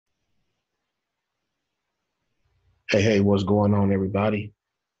Hey, what's going on, everybody?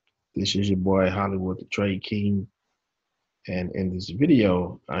 This is your boy Hollywood the Trade King, and in this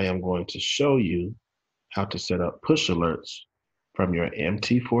video, I am going to show you how to set up push alerts from your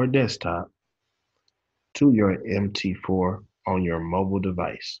MT4 desktop to your MT4 on your mobile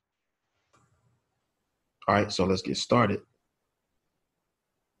device. All right, so let's get started.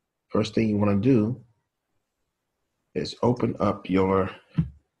 First thing you want to do is open up your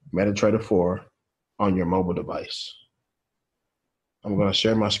MetaTrader 4 on your mobile device. I'm going to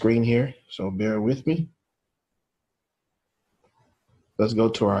share my screen here, so bear with me. Let's go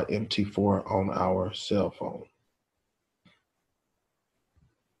to our MT4 on our cell phone.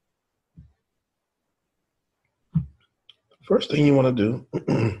 First thing you want to do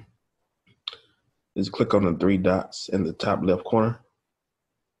is click on the three dots in the top left corner.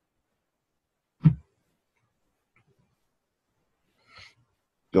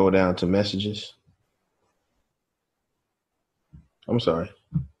 Go down to messages. I'm sorry.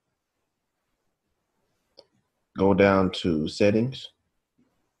 Go down to settings.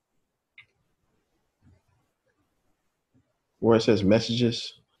 Where it says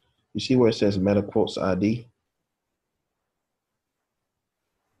messages, you see where it says MetaQuotes ID?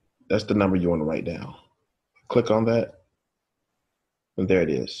 That's the number you want to write down. Click on that, and there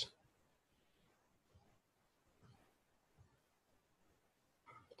it is.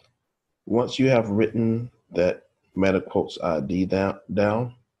 Once you have written that MetaQuotes ID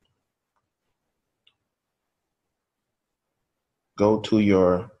down, go to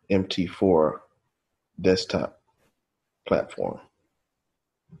your MT4 desktop platform.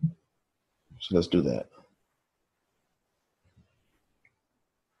 So let's do that.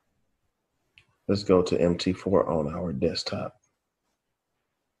 Let's go to MT4 on our desktop.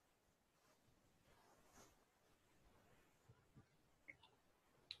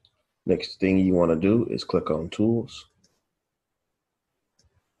 Next thing you want to do is click on Tools.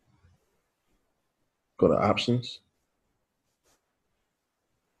 Go to Options.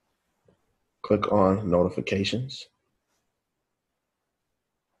 Click on Notifications.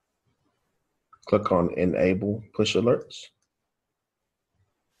 Click on Enable Push Alerts.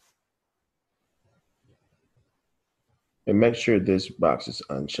 And make sure this box is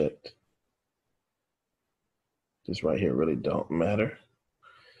unchecked. This right here really don't matter.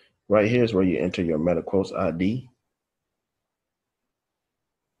 Right here is where you enter your MetaQuotes ID.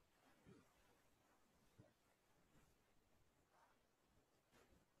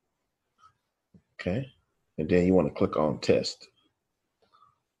 Okay. And then you want to click on Test.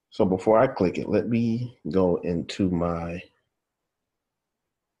 So before I click it, let me go into my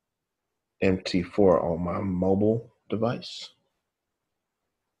MT4 on my mobile device.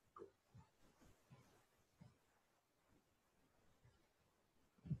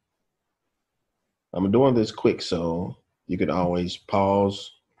 I'm doing this quick so you can always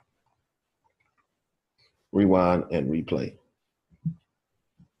pause, rewind, and replay.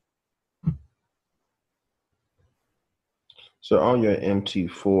 So on your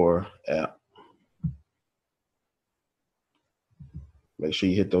MT4 app, make sure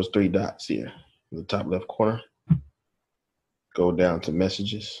you hit those three dots here in the top left corner. Go down to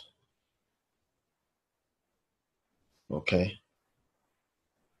messages. Okay.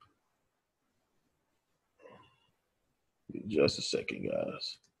 Just a second,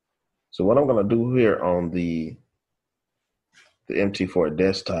 guys. So what I'm going to do here on the MT4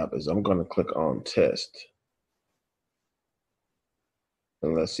 desktop is I'm going to click on Test.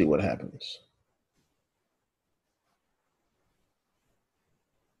 And let's see what happens.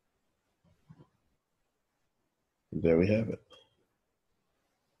 There we have it.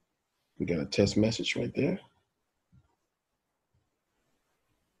 We got a test message right there.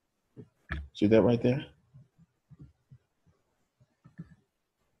 See that right there?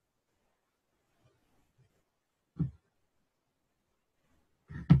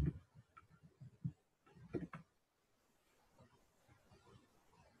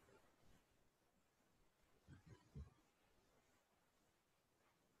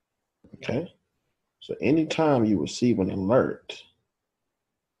 Okay. So anytime you receive an alert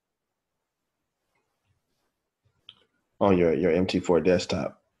on your MT4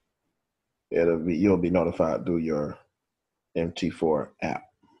 desktop, you'll be notified through your MT4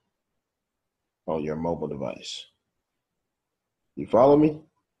 app on your mobile device. You follow me?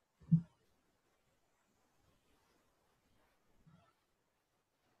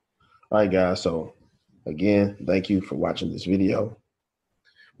 All right, guys. So again, thank you for watching this video.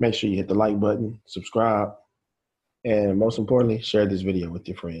 Make sure you hit the like button, subscribe, and most importantly, share this video with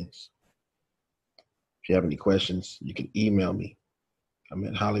your friends. If you have any questions, you can email me. I'm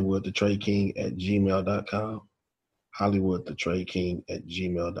at hollywoodthetradeking@gmail.com.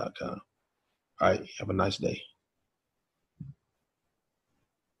 hollywoodthetradeking@gmail.com. All right, have a nice day.